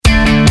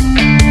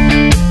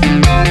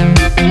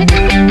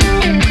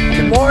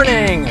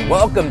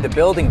Welcome to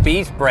Building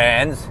Beast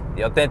Brands,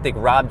 the authentic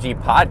Rob G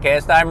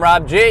podcast. I'm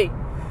Rob G.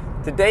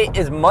 Today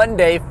is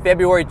Monday,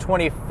 February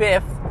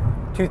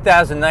 25th,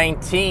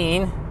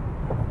 2019,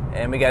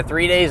 and we got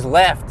 3 days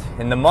left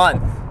in the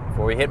month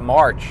before we hit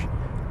March.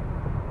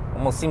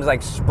 Almost seems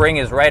like spring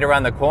is right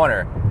around the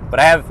corner, but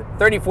I have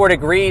 34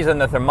 degrees on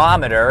the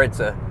thermometer. It's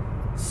a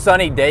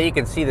sunny day. You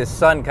can see the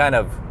sun kind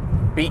of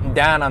beating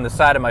down on the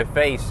side of my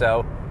face,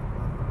 so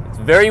it's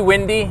very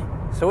windy,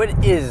 so it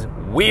is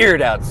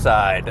weird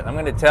outside. I'm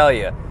going to tell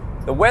you,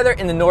 the weather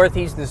in the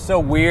Northeast is so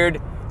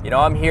weird. You know,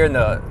 I'm here in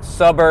the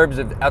suburbs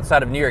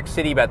outside of New York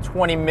City, about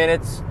 20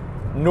 minutes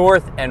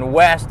north and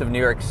west of New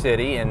York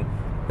City, and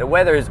the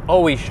weather is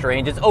always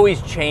strange. It's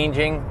always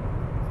changing.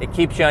 It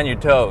keeps you on your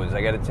toes,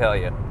 I got to tell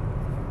you.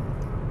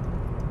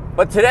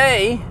 But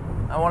today,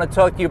 I want to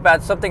talk to you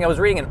about something. I was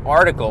reading an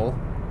article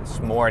this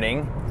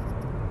morning,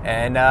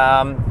 and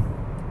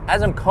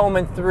as I'm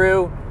combing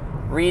through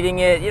reading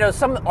it, you know,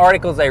 some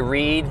articles I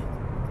read,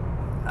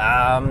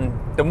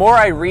 the more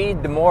I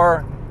read, the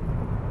more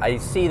I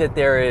see that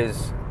there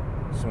is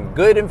some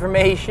good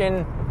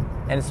information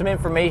and some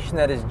information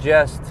that is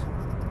just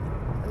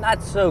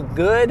not so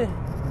good,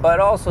 but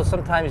also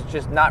sometimes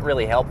just not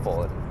really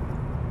helpful.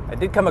 I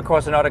did come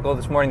across an article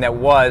this morning that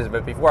was,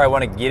 but before I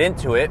want to get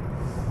into it,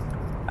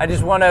 I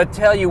just want to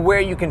tell you where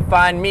you can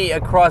find me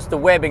across the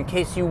web in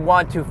case you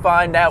want to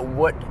find out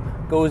what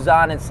goes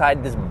on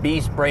inside this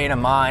beast brain of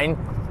mine.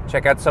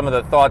 Check out some of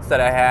the thoughts that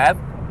I have.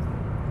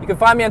 You can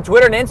find me on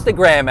Twitter and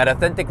Instagram at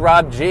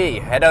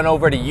AuthenticRobG. Head on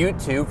over to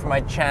YouTube for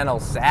my channel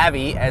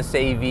Savvy,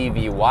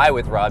 S-A-V-V-Y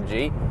with Rob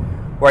G,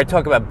 where I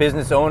talk about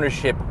business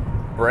ownership,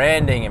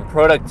 branding, and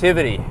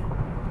productivity.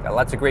 Got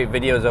lots of great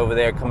videos over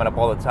there coming up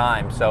all the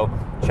time, so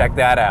check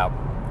that out.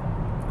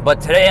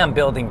 But today I'm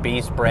building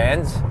Beast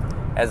Brands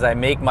as I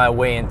make my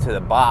way into the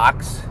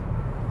box.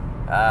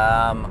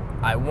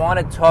 I want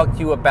to talk to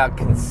you about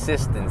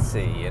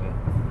consistency. And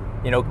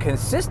you know,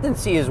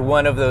 consistency is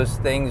one of those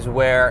things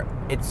where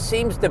it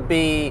seems to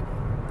be,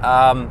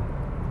 I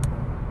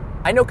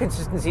know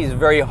consistency is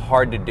very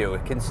hard to do.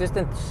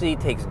 Consistency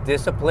takes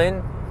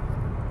discipline.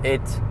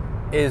 It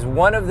is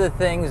one of the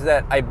things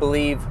that I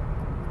believe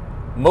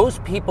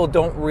most people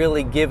don't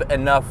really give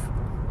enough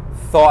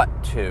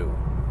thought to,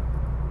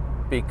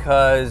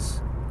 because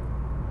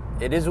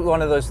it is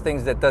one of those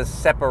things that does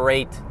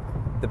separate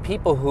the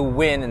people who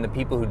win and the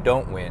people who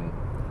don't win.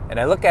 And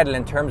I look at it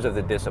in terms of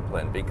the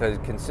discipline, because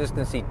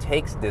consistency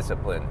takes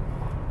discipline.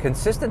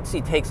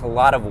 Consistency takes a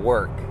lot of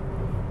work.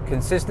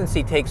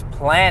 Consistency takes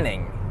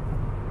planning.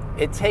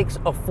 It takes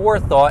a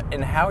forethought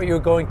in how you're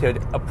going to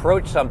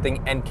approach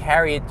something and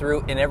carry it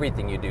through in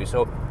everything you do.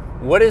 So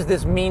what does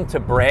this mean to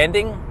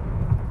branding?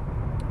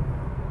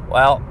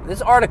 Well,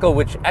 this article,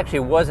 which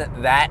actually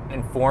wasn't that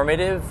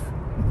informative,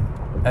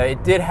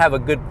 it did have a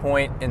good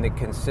point in the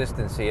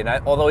consistency. And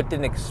although it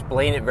didn't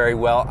explain it very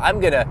well, I'm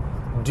going to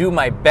do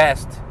my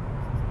best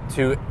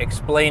to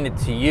explain it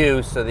to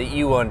you so that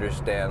you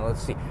understand.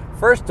 Let's see.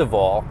 First of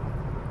all,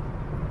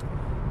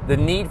 the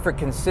need for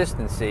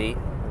consistency.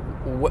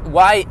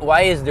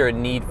 Why is there a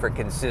need for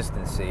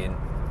consistency? And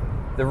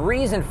the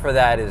reason for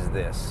that is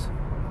this.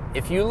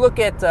 If you look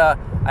at,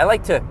 I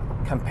like to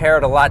compare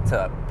it a lot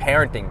to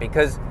parenting,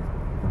 because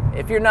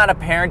if you're not a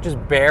parent, just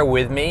bear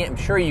with me. I'm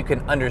sure you can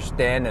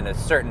understand in a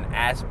certain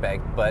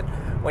aspect, but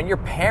when you're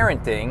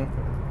parenting,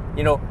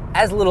 you know,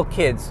 as little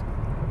kids,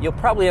 you'll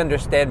probably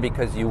understand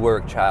because you were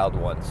a child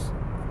once.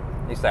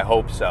 At least I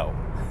hope so.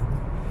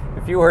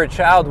 If you were a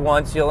child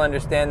once, you'll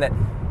understand that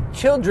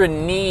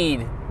children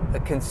need a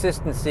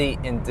consistency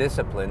in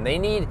discipline. They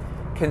need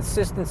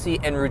consistency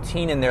and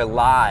routine in their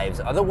lives.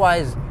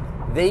 Otherwise,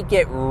 they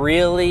get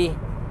really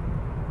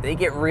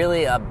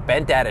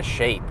bent out of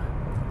shape.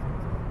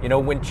 You know,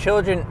 when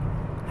children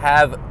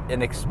have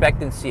an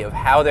expectancy of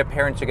how their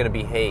parents are going to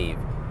behave,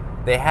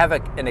 they have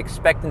an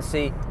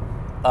expectancy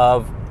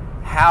of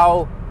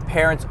how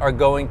parents are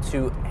going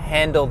to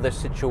handle the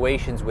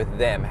situations with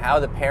them, how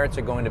the parents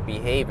are going to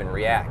behave and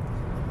react.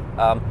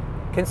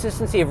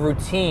 Consistency of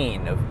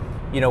routine, of,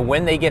 you know,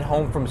 when they get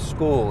home from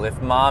school, if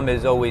mom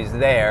is always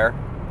there,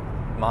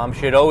 mom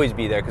should always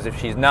be there, because if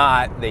she's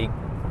not, they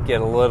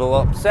get a little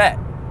upset.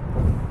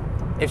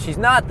 If she's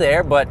not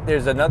there, but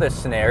there's another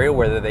scenario,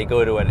 whether they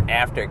go to an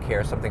aftercare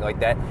or something like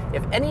that,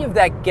 if any of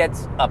that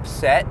gets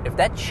upset, if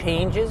that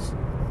changes,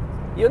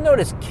 you'll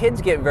notice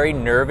kids get very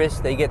nervous,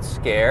 they get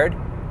scared.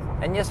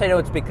 And yes, I know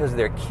it's because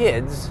they're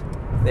kids.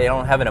 They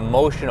don't have an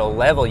emotional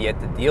level yet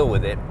to deal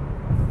with it.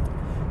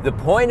 The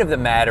point of the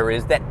matter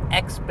is that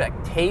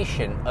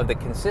expectation of the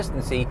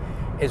consistency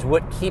is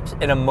what keeps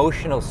an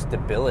emotional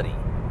stability.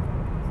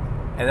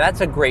 And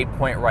that's a great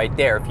point right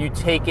there. If you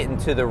take it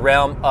into the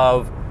realm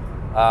of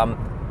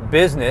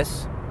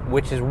business,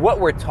 which is what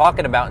we're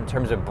talking about in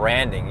terms of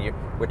branding.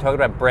 We're talking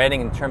about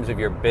branding in terms of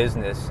your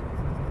business.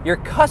 Your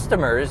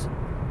customers,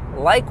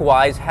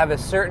 likewise, have a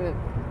certain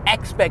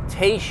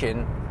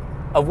expectation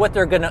of what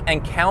they're going to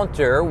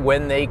encounter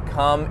when they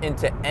come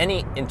into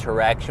any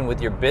interaction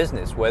with your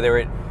business, whether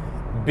it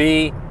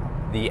be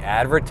the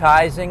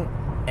advertising,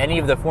 any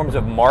of the forms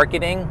of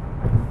marketing,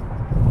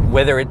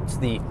 whether it's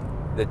the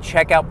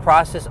checkout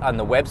process on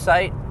the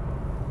website,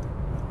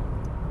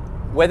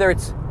 whether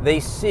it's they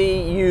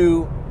see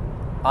you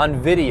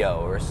on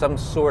video or some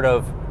sort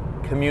of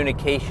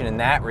communication in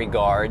that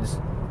regards,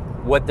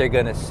 what they're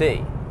going to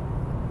see.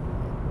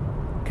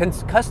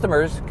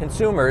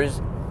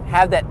 Consumers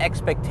have that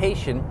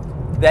expectation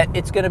that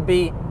it's going to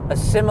be a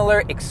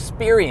similar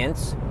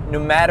experience no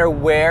matter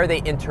where they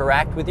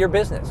interact with your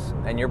business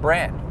and your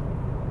brand.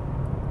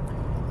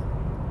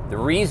 The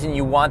reason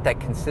you want that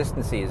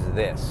consistency is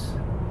this,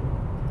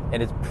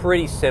 and it's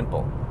pretty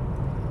simple.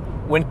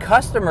 When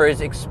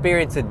customers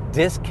experience a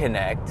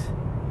disconnect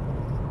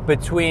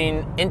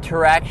between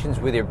interactions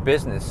with your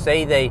business,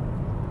 say they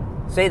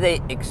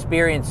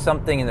experience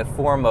something in the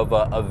form of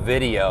a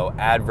video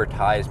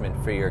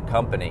advertisement for your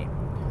company,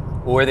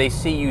 or they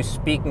see you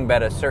speaking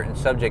about a certain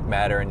subject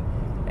matter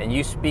and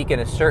you speak in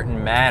a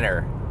certain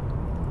manner,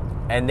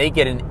 and they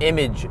get an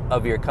image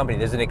of your company.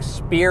 There's an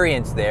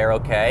experience there,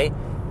 okay?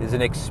 There's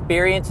an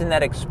experience in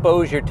that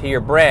exposure to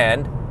your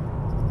brand.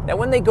 Now,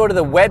 when they go to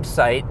the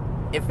website,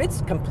 if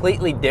it's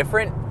completely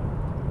different,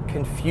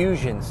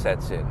 confusion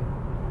sets in.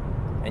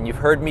 And you've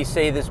heard me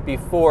say this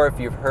before, if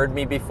you've heard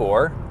me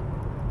before,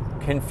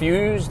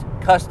 confused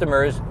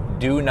customers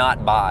do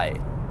not buy.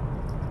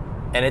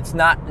 And it's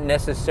not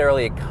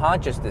necessarily a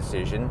conscious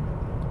decision,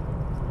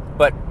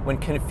 but when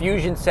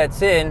confusion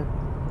sets in,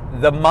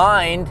 the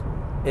mind,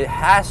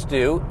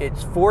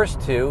 it's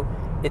forced to,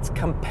 it's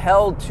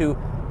compelled to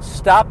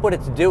stop what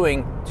it's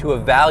doing to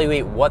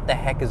evaluate what the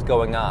heck is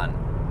going on.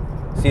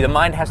 See, the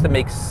mind has to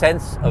make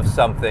sense of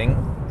something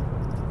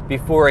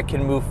before it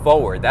can move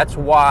forward. That's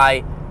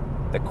why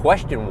the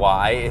question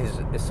why is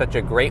such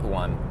a great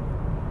one.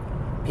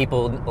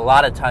 People a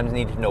lot of times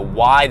need to know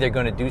why they're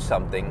going to do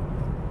something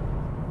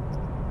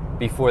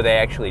before they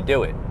actually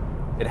do it.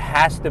 It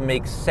has to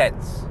make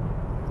sense.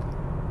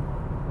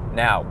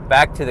 Now,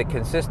 back to the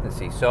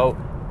consistency. So,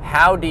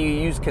 how do you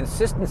use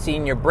consistency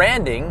in your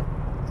branding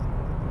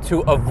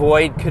to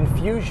avoid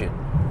confusion?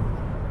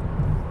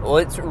 Well,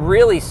 it's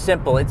really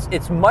simple.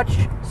 It's much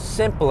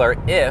simpler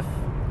if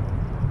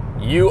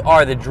you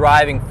are the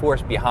driving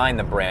force behind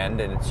the brand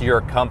and it's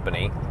your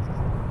company.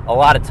 A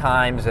lot of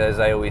times, as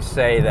I always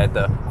say, that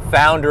the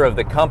founder of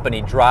the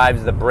company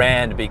drives the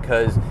brand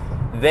because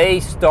they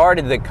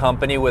started the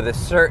company with a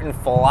certain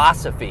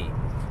philosophy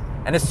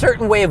and a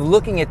certain way of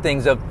looking at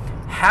things, of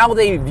how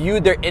they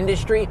viewed their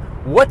industry,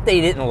 what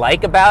they didn't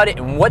like about it,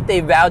 and what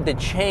they vowed to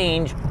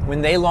change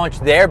when they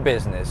launched their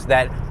business.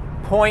 That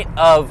point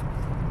of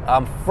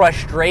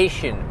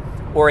frustration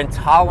or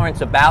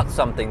intolerance about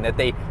something that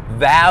they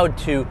vowed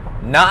to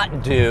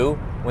not do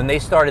when they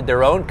started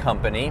their own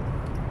company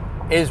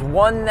is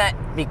one that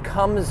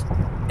becomes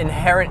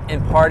inherent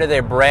in part of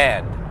their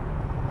brand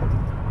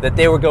that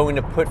they were going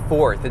to put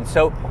forth. And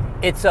so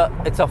it's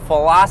a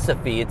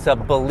philosophy, it's a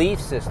belief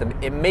system.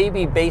 It may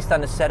be based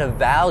on a set of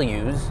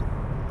values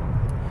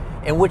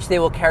in which they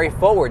will carry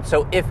forward.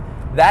 So if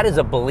that is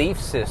a belief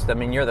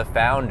system and you're the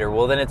founder,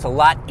 well, then it's a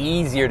lot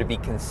easier to be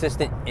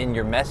consistent in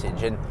your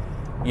message. And,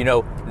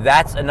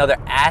 that's another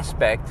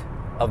aspect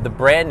of the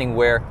branding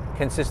where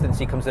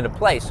consistency comes into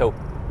play. So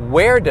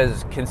where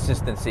does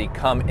consistency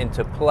come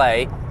into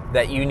play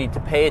that you need to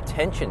pay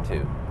attention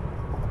to?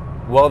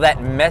 Well, that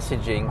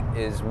messaging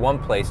is one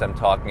place I'm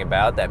talking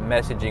about. That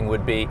messaging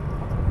would be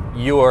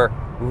your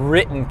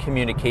written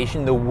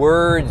communication, the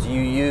words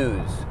you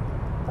use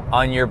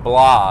on your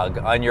blog,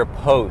 on your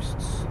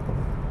posts.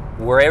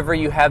 Wherever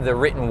you have the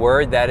written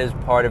word, that is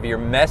part of your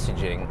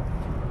messaging.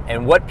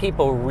 And what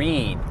people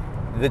read,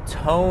 the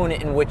tone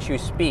in which you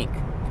speak,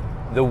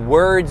 the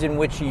words in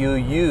which you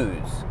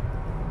use,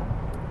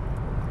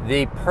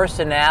 the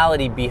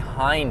personality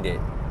behind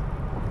it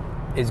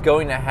is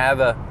going to have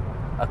a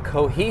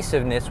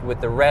cohesiveness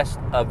with the rest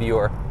of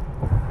your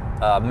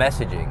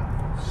messaging.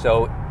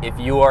 So if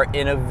you are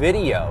in a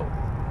video,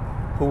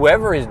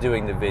 whoever is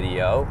doing the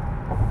video,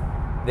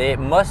 they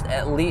must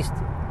at least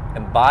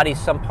embody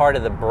some part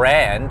of the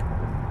brand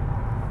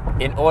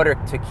in order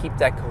to keep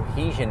that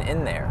cohesion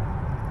in there.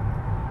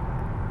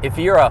 If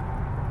you're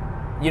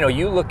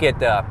you look at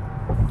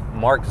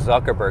Mark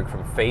Zuckerberg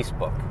from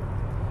Facebook,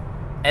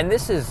 and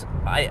this is,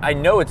 I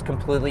know it's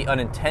completely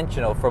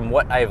unintentional from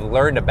what I've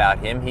learned about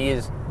him. He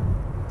is,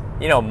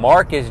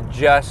 Mark is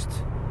just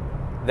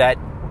that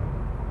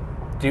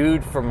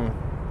dude from,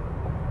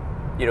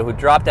 who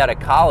dropped out of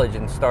college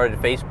and started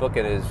Facebook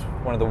and is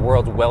one of the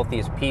world's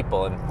wealthiest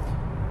people. And,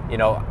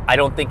 I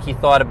don't think he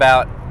thought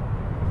about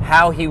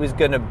how he was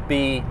going to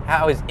be,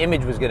 how his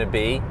image was going to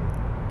be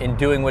in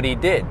doing what he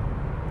did.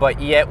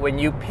 But yet, when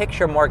you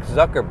picture Mark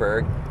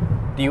Zuckerberg,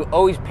 do you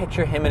always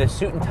picture him in a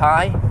suit and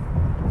tie?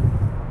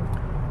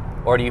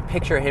 Or do you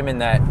picture him in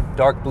that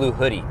dark blue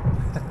hoodie?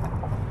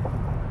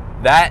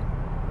 That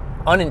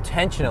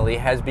unintentionally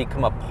has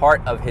become a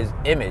part of his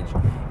image.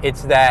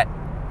 It's that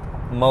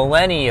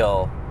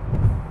millennial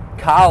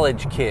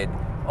college kid,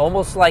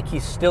 almost like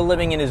he's still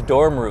living in his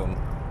dorm room,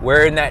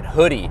 wearing that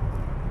hoodie.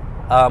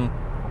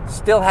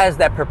 Still has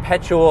that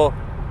perpetual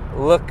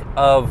look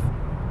of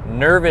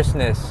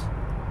nervousness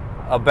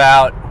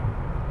about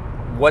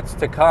what's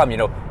to come,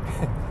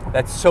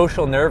 that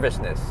social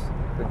nervousness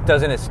that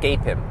doesn't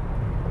escape him.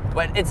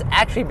 But it's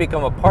actually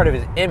become a part of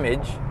his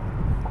image,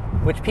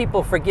 which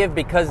people forgive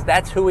because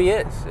that's who he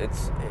is.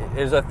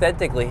 It's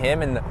authentically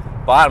him, and the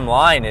bottom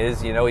line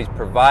is, he's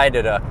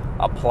provided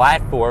a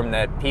platform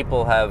that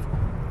people have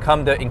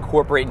come to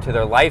incorporate into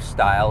their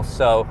lifestyle,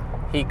 so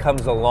he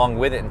comes along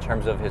with it in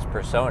terms of his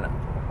persona.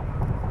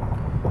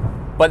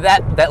 But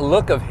that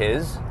look of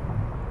his,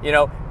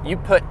 you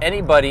put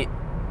anybody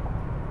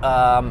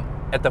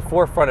at the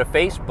forefront of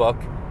Facebook,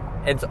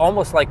 it's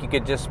almost like you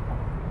could just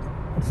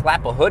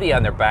slap a hoodie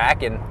on their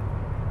back and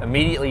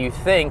immediately you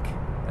think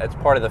that's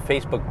part of the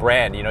Facebook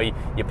brand.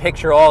 You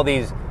picture all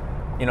these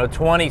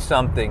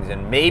 20-somethings,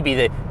 and maybe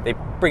they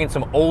bring in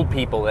some old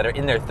people that are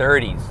in their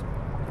 30s.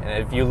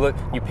 And if you look,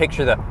 you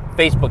picture the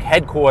Facebook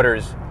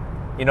headquarters,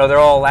 they're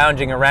all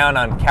lounging around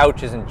on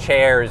couches and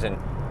chairs and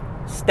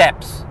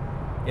steps,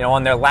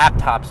 on their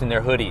laptops and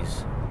their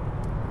hoodies,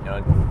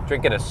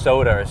 drinking a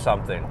soda or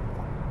something,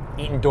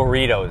 eating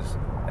Doritos,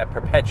 that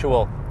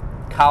perpetual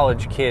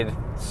college kid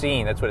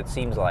scene. That's what it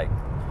seems like.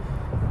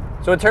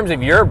 So in terms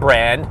of your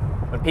brand,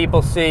 when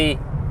people see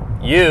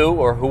you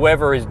or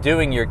whoever is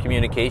doing your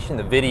communication,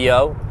 the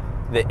video,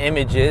 the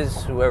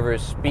images, whoever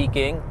is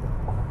speaking,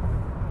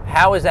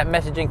 how is that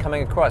messaging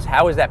coming across?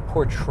 How is that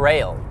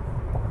portrayal?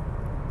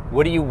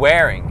 What are you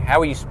wearing?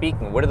 How are you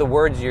speaking? What are the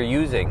words you're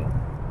using?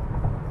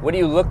 What do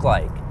you look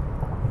like?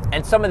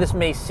 And some of this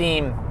may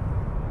seem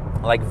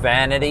like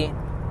vanity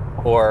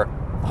or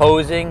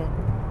posing,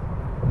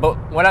 but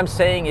what I'm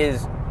saying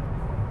is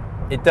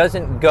it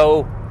doesn't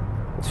go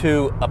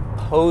to a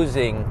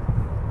posing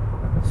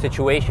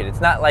situation.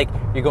 It's not like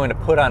you're going to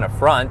put on a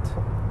front.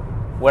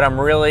 What I'm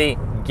really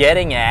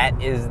getting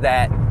at is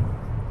that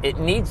it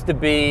needs to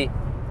be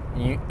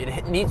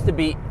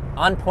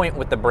on point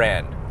with the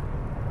brand.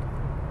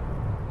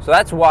 So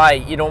that's why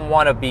you don't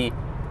want to be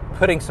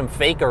putting some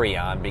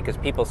fakery on, because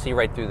people see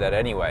right through that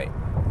anyway.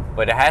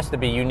 But it has to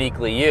be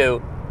uniquely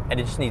you, and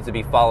it just needs to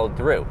be followed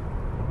through.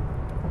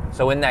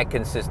 So in that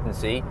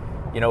consistency,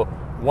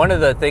 one of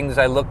the things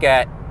I look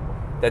at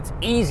that's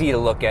easy to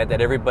look at, that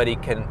everybody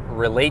can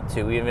relate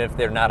to, even if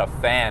they're not a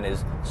fan,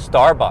 is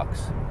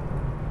Starbucks.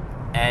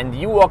 And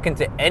you walk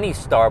into any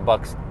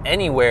Starbucks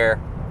anywhere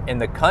in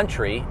the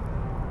country,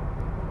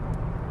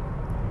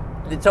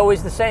 it's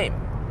always the same.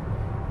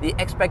 The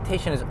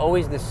expectation is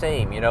always the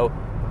same.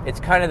 It's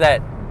kind of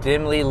that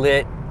dimly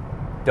lit,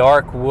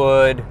 dark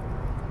wood.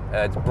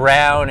 It's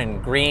brown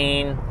and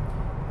green.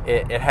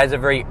 It has a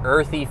very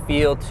earthy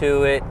feel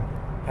to it.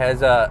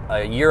 Has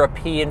a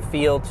European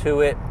feel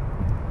to it.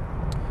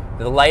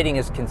 The lighting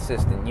is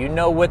consistent. You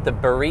know what the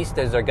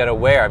baristas are going to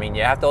wear. I mean,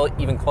 you have to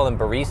even call them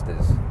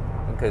baristas,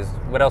 because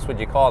what else would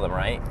you call them,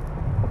 right?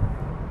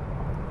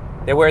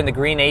 They're wearing the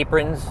green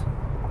aprons.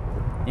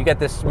 You got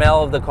the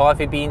smell of the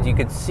coffee beans. You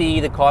could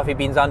see the coffee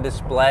beans on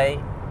display.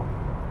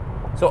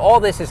 So all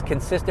this is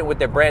consistent with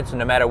their brand. So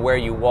no matter where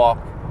you walk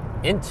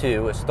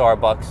into a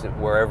Starbucks,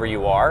 wherever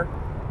you are,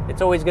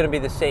 it's always going to be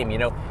the same.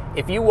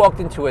 If you walked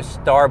into a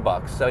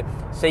Starbucks, so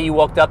say you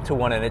walked up to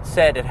one and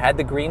it had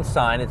the green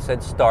sign, it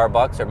said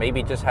Starbucks, or maybe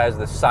it just has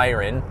the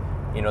siren,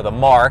 the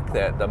mark,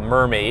 the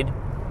mermaid,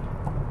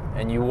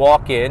 and you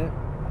walk in,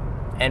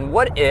 and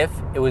what if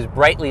it was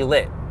brightly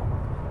lit?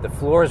 The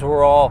floors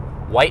were all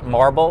white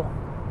marble,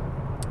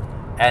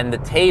 and the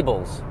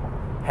tables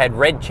had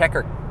red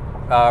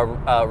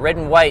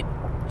and white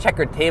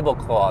checkered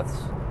tablecloths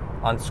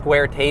on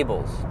square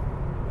tables.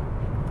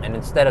 And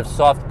instead of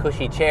soft,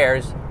 cushy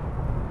chairs,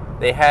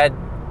 they had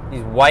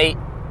these white,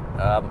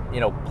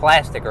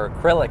 plastic or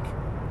acrylic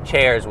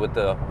chairs with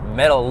the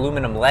metal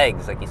aluminum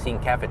legs like you see in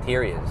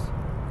cafeterias.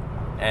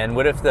 And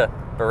what if the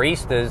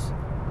baristas,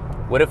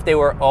 what if they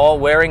were all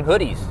wearing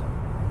hoodies?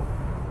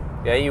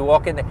 Yeah, you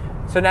walk in there.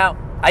 So now,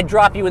 I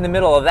drop you in the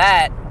middle of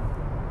that.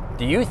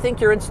 Do you think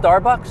you're in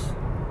Starbucks?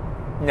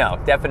 No,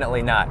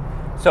 definitely not.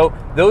 So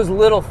those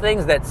little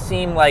things that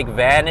seem like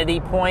vanity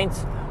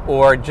points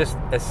or just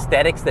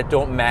aesthetics that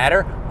don't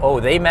matter,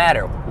 they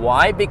matter.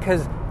 Why?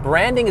 Because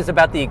branding is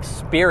about the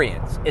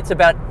experience. It's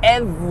about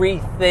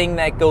everything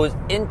that goes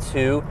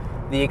into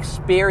the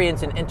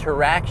experience and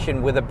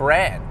interaction with a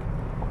brand.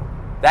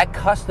 That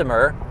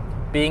customer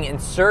being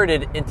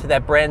inserted into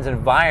that brand's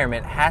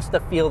environment has to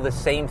feel the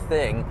same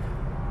thing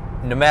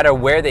no matter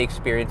where they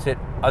experience it,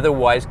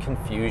 otherwise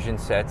confusion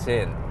sets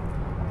in.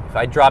 If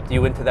I dropped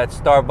you into that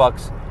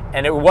Starbucks,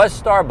 and it was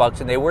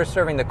Starbucks and they were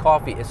serving the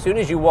coffee, as soon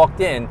as you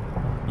walked in,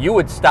 you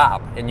would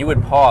stop and you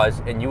would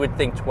pause and you would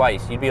think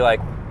twice. You'd be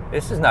like,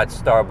 this is not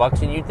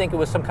Starbucks, and you'd think it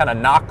was some kind of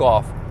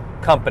knockoff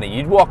company.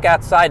 You'd walk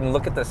outside and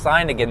look at the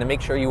sign again to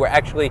make sure you were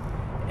actually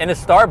in a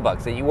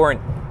Starbucks, that you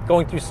weren't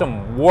going through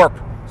some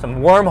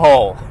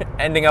wormhole,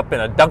 ending up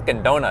in a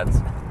Dunkin' Donuts.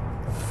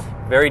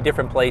 Very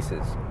different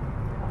places.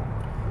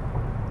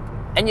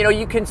 And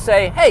you can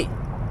say, hey,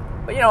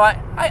 but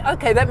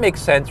okay, that makes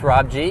sense,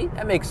 Rob G.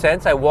 That makes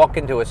sense. I walk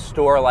into a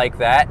store like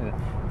that and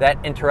that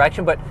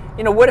interaction. But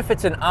what if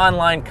it's an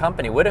online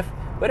company? What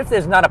if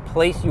there's not a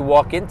place you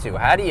walk into?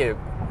 How do you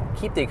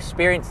keep the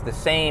experience the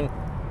same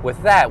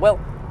with that? Well,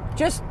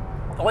 just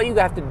all you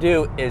have to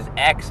do is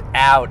X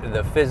out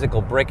the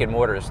physical brick and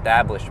mortar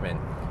establishment.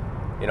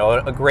 You know,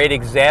 a great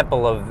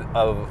example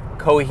of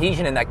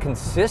cohesion and that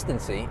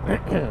consistency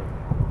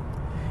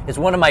is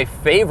one of my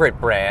favorite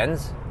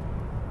brands.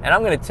 And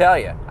I'm going to tell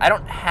you, I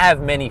don't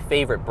have many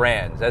favorite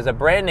brands. As a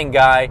branding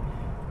guy,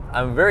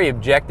 I'm very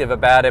objective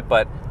about it,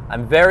 but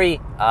I'm very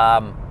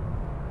not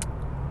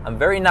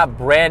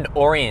brand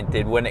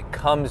oriented when it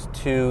comes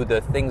to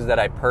the things that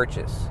I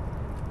purchase.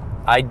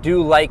 I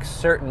do like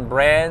certain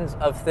brands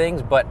of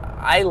things, but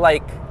I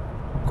like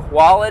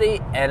quality,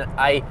 and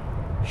I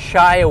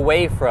shy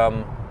away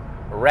from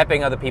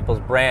repping other people's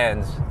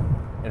brands.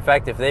 In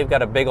fact, if they've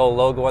got a big old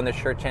logo on the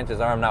shirt,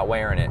 chances are I'm not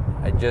wearing it.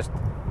 I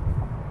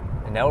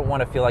don't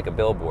want to feel like a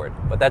billboard,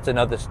 but that's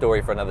another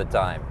story for another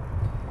time.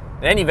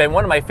 In any event,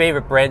 one of my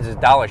favorite brands is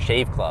Dollar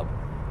Shave Club.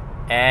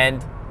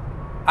 And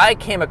I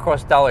came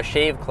across Dollar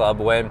Shave Club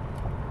when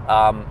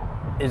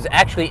is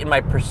actually in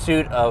my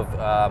pursuit of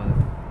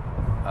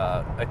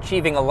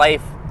achieving a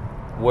life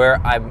where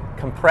I'm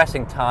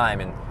compressing time.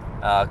 And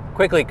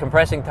quickly,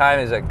 compressing time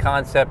is a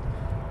concept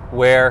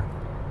where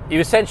you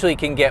essentially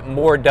can get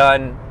more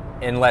done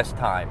in less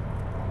time.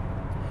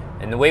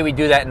 And the way we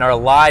do that in our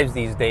lives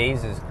these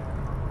days is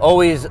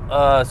always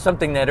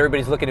something that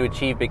everybody's looking to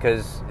achieve,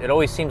 because it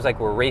always seems like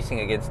we're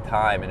racing against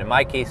time. And in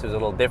my case, it was a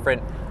little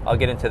different. I'll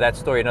get into that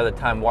story another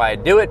time why I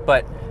do it,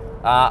 but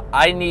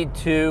I need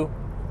to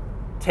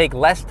take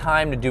less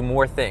time to do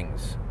more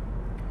things.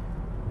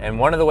 And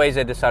one of the ways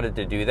I decided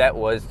to do that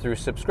was through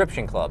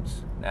subscription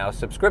clubs. Now,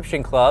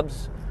 subscription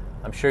clubs,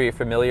 I'm sure you're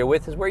familiar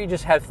with, is where you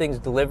just have things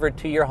delivered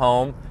to your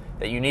home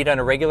that you need on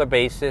a regular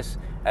basis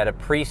at a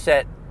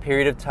preset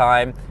period of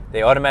time.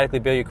 They automatically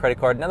bill your credit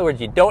card. In other words,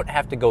 you don't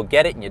have to go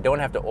get it and you don't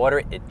have to order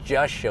it. It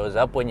just shows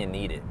up when you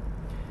need it.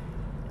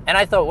 And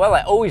I thought, well,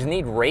 I always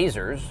need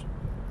razors,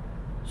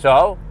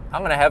 so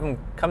I'm going to have them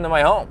come to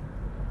my home.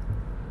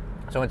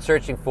 So in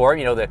searching for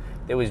them,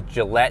 there was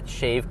Gillette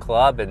Shave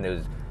Club, and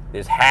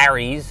there's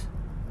Harry's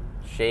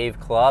Shave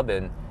Club,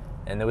 and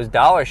there was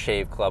Dollar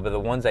Shave Club, are the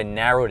ones I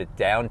narrowed it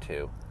down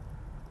to.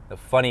 The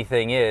funny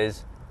thing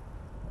is,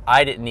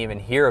 I didn't even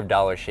hear of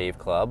Dollar Shave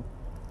Club.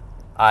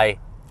 I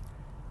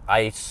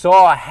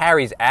saw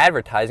Harry's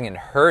advertising and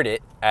heard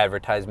it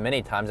advertised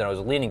many times, and I was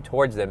leaning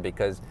towards them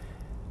because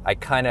I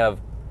kind of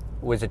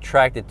was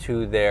attracted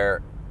to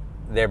their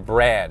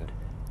brand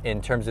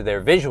in terms of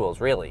their visuals,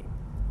 really.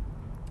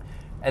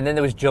 And then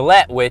there was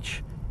Gillette,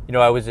 which,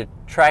 I was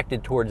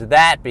attracted towards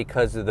that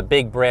because of the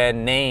big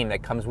brand name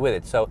that comes with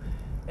it. So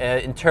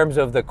in terms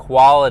of the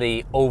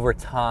quality over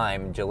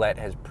time, Gillette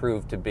has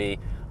proved to be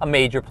a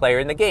major player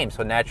in the game.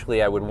 So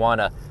naturally, I would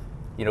want to,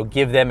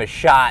 give them a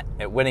shot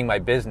at winning my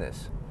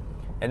business.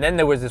 And then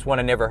there was this one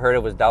I never heard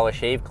of, was Dollar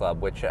Shave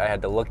Club, which I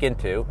had to look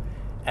into.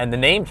 And the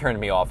name turned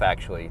me off,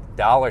 actually,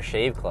 Dollar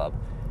Shave Club.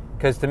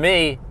 Because to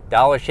me,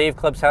 Dollar Shave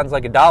Club sounds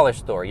like a dollar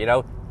store,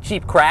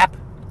 cheap crap.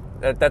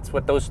 That's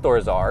what those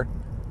stores are,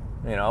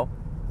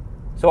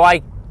 So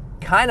I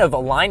kind of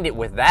aligned it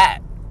with that.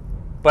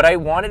 But I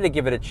wanted to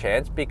give it a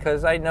chance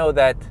because I know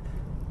that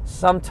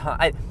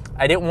sometimes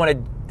I didn't want to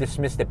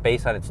dismiss it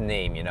based on its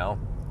name,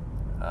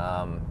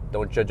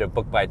 Don't judge a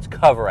book by its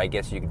cover, I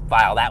guess you could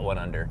file that one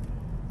under.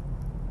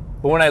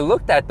 But when I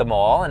looked at them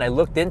all and I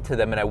looked into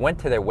them and I went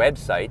to their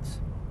websites,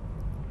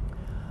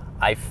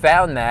 I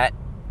found that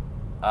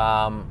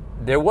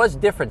there was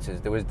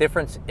differences. There was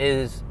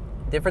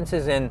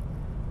differences in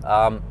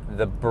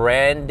the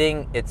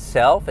branding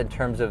itself in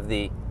terms of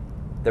the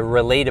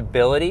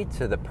relatability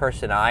to the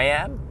person I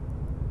am,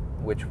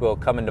 which will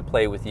come into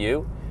play with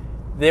you.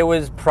 There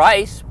was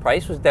price.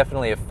 Price was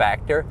definitely a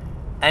factor,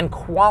 and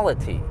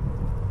quality.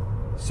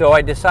 So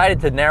I decided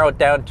to narrow it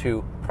down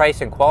to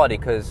price and quality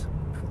because,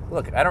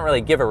 look, I don't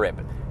really give a rip.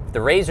 If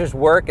the razors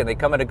work and they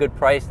come at a good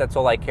price, that's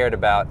all I cared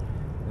about.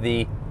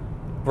 The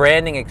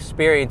branding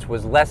experience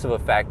was less of a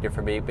factor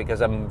for me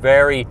because I'm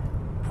very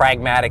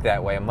pragmatic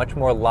that way. I'm much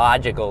more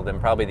logical than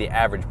probably the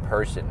average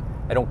person.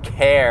 I don't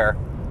care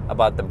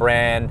about the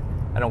brand.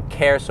 I don't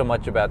care so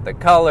much about the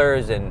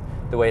colors and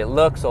the way it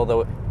looks,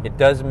 although it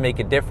does make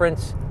a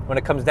difference. When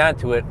it comes down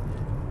to it,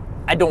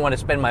 I don't want to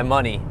spend my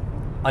money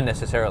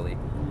unnecessarily.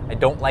 I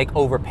don't like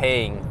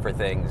overpaying for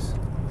things.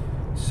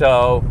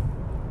 So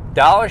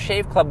Dollar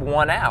Shave Club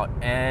won out,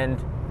 and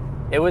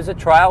it was a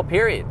trial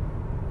period.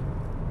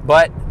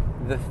 But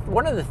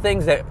one of the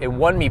things that it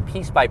won me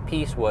piece by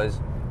piece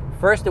was,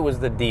 first it was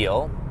the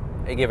deal.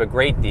 They gave a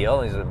great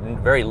deal. It was a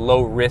very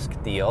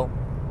low-risk deal.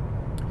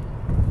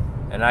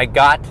 And I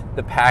got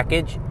the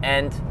package,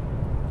 and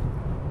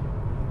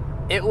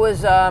it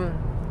was,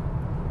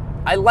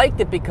 I liked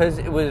it because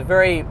it was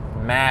very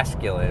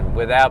masculine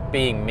without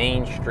being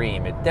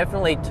mainstream. It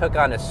definitely took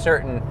on a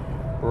certain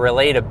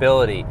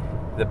relatability.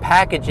 The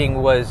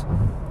packaging was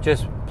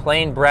just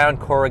plain brown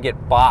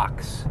corrugate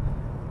box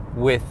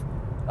with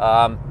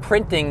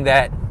printing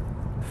that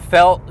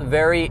felt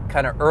very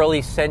kind of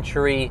early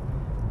century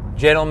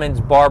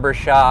gentleman's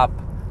barbershop,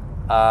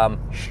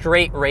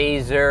 straight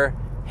razor,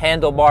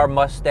 handlebar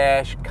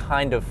mustache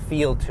kind of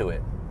feel to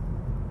it.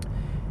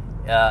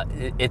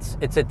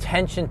 It's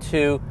attention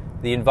to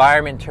the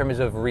environment in terms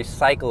of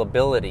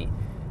recyclability.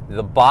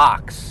 The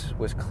box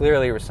was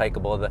clearly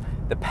recyclable.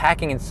 The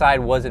packing inside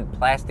wasn't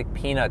plastic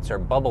peanuts or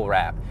bubble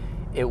wrap.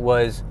 It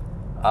was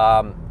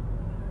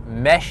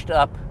meshed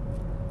up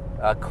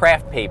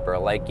craft paper,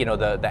 like, you know,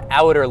 the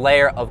outer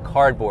layer of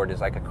cardboard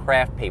is like a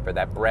craft paper,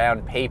 that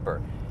brown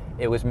paper.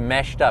 It was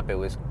meshed up. It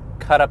was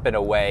cut up in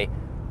a way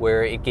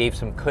where it gave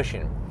some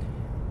cushion.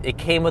 It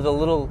came with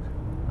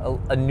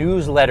a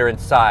newsletter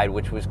inside,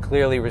 which was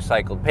clearly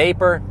recycled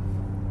paper.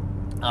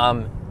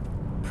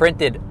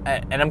 Printed,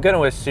 and I'm going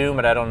to assume,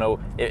 and I don't know,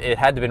 it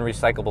had to have been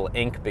recyclable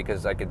ink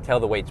because I could tell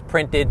the way it's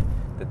printed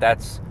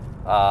that's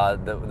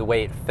the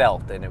way it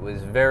felt, and it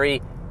was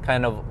very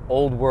kind of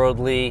old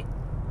worldly,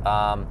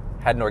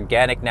 had an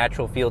organic,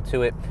 natural feel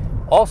to it.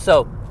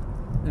 Also,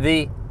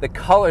 the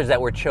colors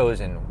that were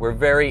chosen were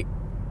very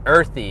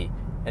earthy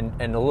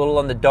and a little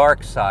on the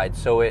dark side,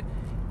 so it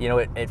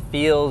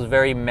feels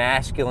very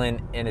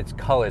masculine in its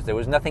colors. There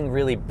was nothing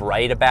really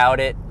bright about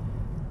it.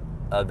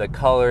 The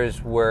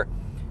colors were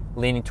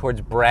leaning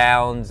towards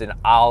browns and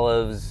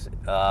olives,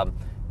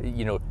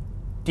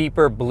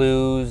 deeper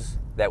blues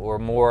that were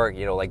more,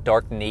 like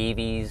dark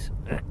navies,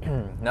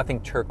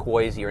 nothing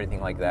turquoisey or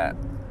anything like that.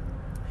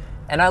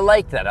 And I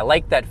like that. I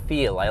like that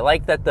feel. I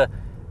like that the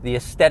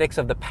aesthetics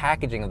of the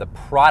packaging of the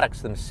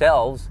products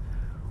themselves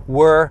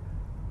were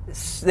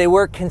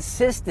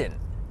consistent.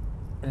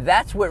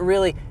 That's what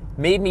really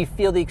made me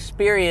feel the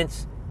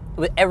experience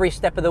with every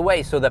step of the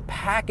way. So the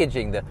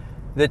packaging,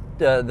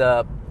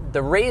 the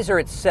razor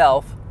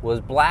itself was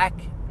black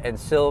and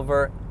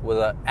silver with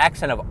an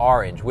accent of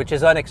orange, which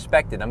is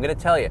unexpected. I'm going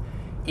to tell you,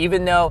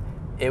 even though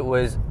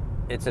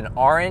it's an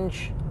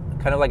orange,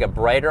 kind of like a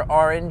brighter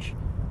orange,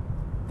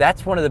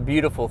 that's one of the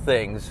beautiful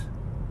things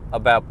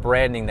about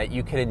branding that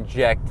you can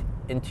inject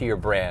into your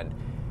brand.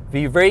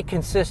 Be very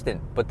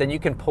consistent, but then you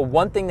can pull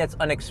one thing that's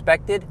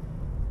unexpected,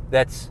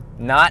 that's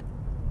not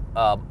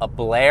a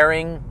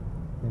blaring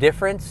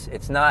difference.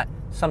 It's not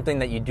something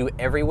that you do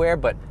everywhere,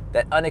 but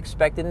that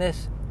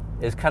unexpectedness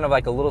is kind of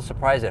like a little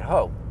surprise at,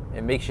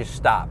 it makes you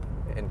stop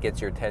and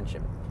gets your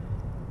attention.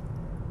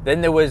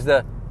 Then there was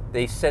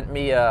they sent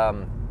me,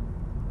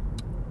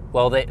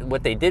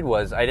 what they did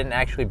was, I didn't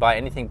actually buy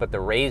anything but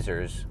the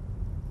razors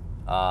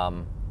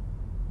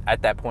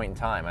at that point in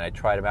time, and I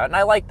tried them out, and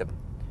I liked them.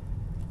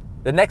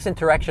 The next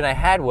interaction I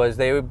had was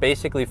they would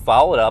basically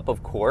follow it up,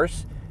 of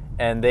course,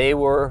 and they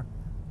were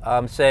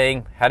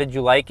saying, how did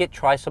you like it?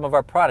 Try some of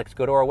our products.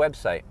 Go to our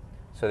website.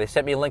 So they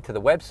sent me a link to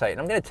the website, and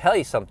I'm going to tell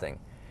you something.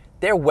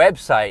 Their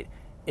website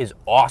is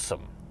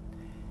awesome.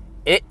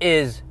 It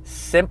is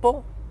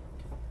simple,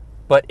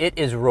 but it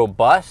is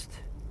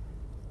robust,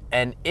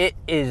 and it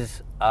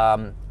is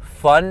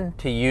fun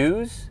to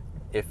use,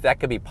 if that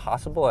could be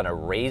possible, on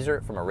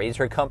from a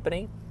razor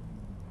company,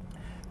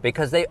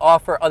 because they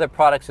offer other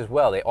products as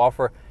well. They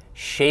offer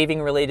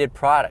shaving-related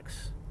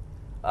products,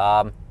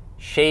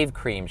 shave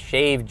cream,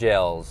 shave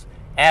gels,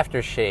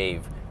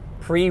 aftershave,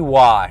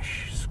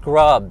 pre-wash,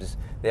 scrubs.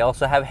 They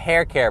also have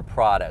hair care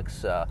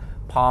products,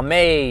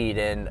 pomade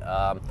and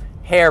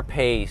hair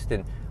paste,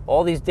 and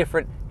all these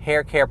different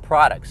hair care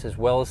products, as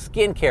well as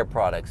skin care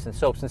products and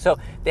soaps. And so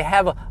they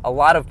have a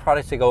lot of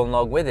products that go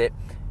along with it.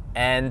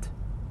 And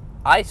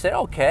I said,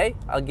 okay,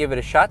 I'll give it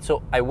a shot.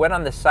 So I went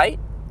on the site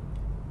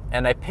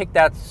and I picked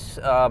out,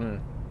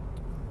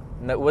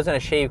 it wasn't a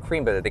shave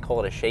cream, but they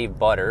call it a shave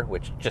butter,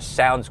 which just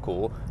sounds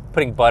cool.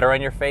 Putting butter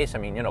on your face, I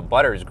mean,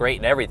 butter is great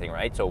in everything,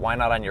 right? So why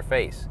not on your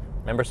face?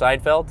 Remember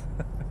Seinfeld?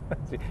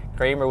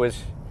 Kramer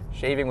was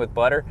shaving with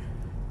butter.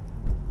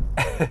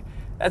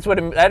 That's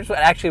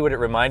actually what it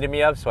reminded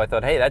me of. So I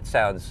thought, hey, that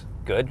sounds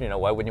good.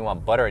 Why wouldn't you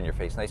want butter on your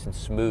face? Nice and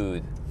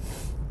smooth.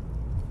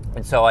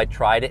 And so I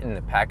tried it, and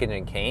the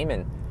packaging came,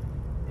 and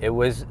it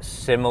was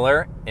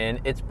similar in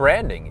its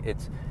branding.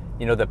 It's,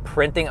 the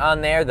printing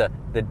on there,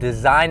 the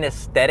design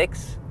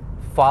aesthetics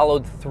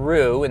followed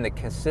through in the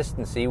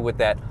consistency with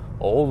that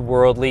old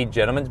worldly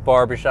gentleman's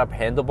barbershop,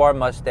 handlebar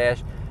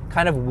mustache,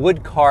 kind of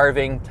wood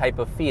carving type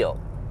of feel,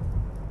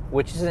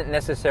 which isn't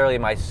necessarily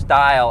my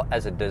style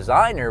as a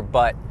designer,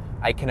 but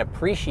I can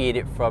appreciate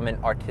it from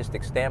an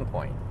artistic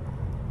standpoint.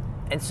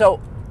 And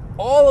so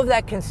all of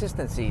that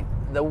consistency,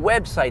 the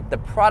website, the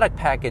product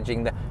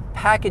packaging,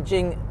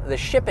 the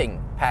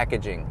shipping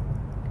packaging,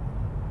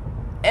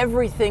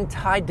 everything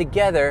tied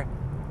together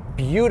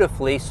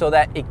beautifully so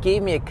that it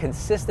gave me a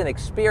consistent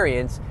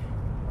experience,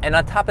 and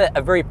on top of that,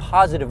 a very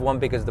positive one,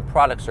 because the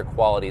products are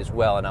quality as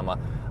well, and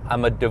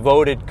I'm a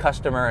devoted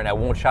customer, and I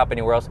won't shop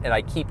anywhere else, and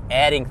I keep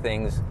adding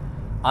things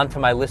onto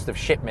my list of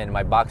shipment, and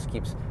my box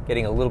keeps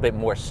getting a little bit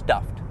more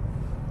stuffed.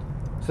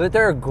 So that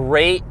they're a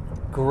great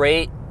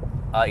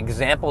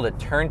example to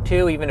turn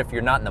to, even if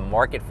you're not in the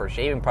market for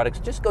shaving products.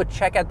 Just go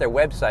check out their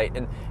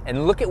website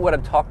and look at what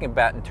I'm talking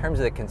about in terms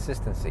of the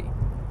consistency.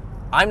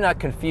 I'm not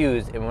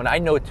confused, and when I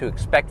know what to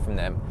expect from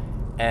them,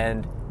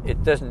 and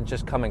it doesn't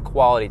just come in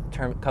quality,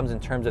 it comes in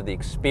terms of the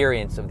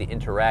experience of the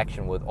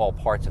interaction with all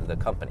parts of the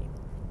company.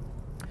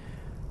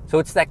 So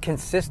it's that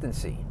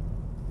consistency.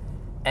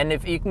 And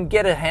if you can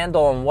get a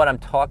handle on what I'm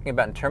talking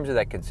about in terms of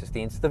that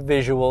consistency, it's the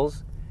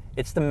visuals,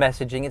 it's the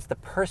messaging, it's the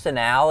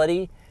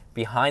personality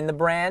behind the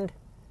brand,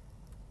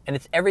 and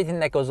it's everything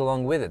that goes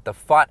along with it. The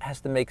font has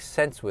to make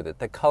sense with it.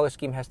 The color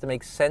scheme has to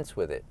make sense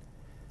with it.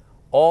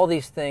 All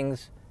these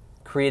things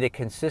create a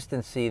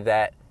consistency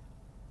that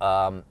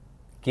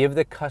give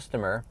the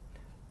customer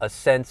a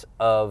sense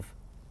of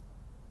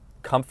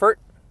comfort,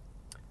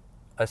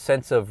 a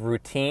sense of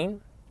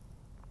routine,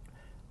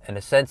 and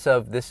a sense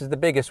of, this is the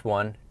biggest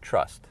one,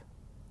 trust.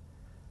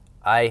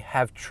 I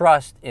have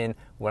trust in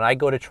when I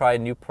go to try a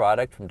new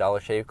product from Dollar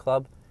Shave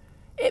Club.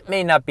 It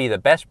may not be the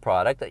best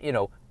product,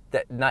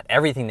 that not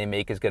everything they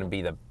make is going to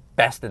be the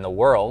best in the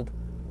world,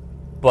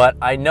 but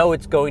I know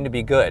it's going to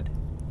be good.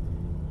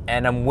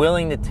 And I'm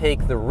willing to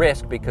take the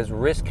risk because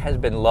risk has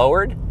been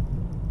lowered,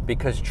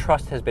 because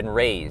trust has been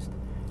raised.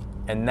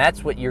 And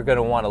that's what you're going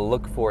to want to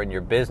look for in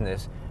your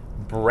business.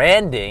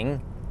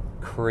 Branding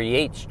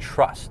creates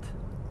trust.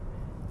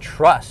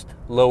 Trust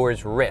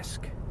lowers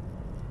risk.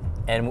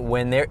 And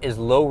when there is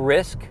low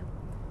risk,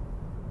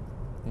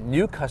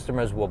 new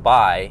customers will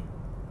buy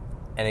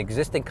and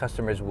existing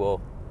customers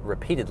will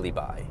repeatedly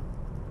buy.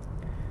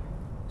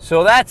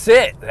 So that's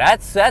it.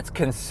 That's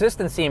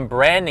consistency in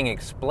branding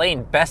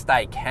explained best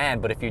I can.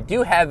 But if you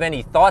do have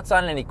any thoughts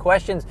on it, any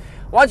questions,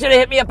 I want you to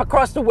hit me up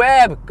across the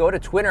web. Go to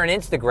Twitter and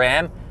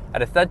Instagram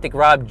at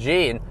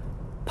AuthenticRobG and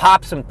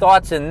pop some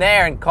thoughts in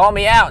there and call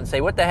me out and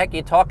say, what the heck are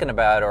you talking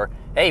about? Or,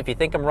 hey, if you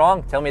think I'm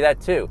wrong, tell me that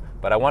too.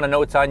 But I want to know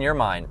what's on your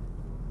mind.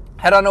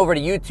 Head on over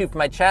to YouTube for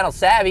my channel,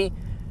 Savvy,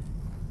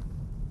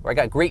 where I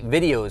got great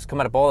videos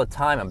coming up all the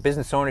time on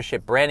business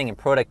ownership, branding, and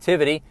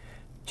productivity.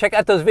 Check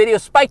out those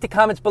videos. Spike the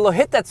comments below.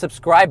 Hit that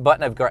subscribe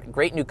button. I've got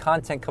great new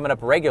content coming up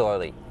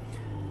regularly.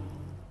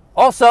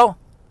 Also,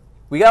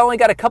 we only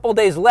got a couple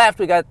days left.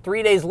 We got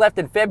 3 days left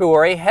in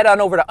February. Head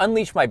on over to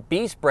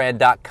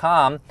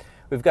unleashmybeastbrand.com.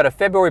 We've got a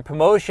February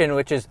promotion,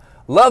 which is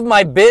Love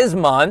My Biz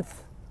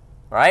Month.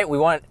 All right? We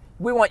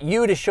want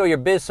you to show your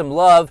biz some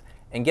love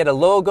and get a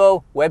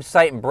logo,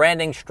 website, and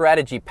branding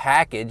strategy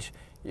package.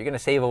 You're going to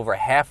save over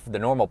half of the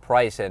normal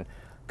price. And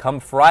come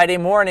Friday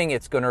morning,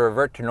 it's going to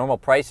revert to normal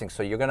pricing.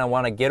 So you're going to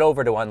want to get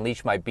over to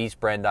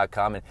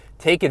unleashmybeastbrand.com and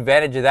take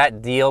advantage of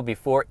that deal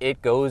before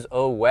it goes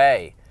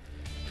away.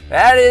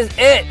 That is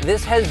it.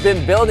 This has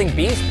been Building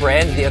Beast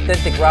Brands, the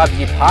Authentic Rob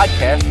G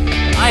podcast.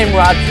 I am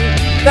Rob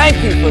G.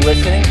 Thank you for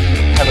listening.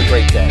 Have a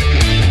great day.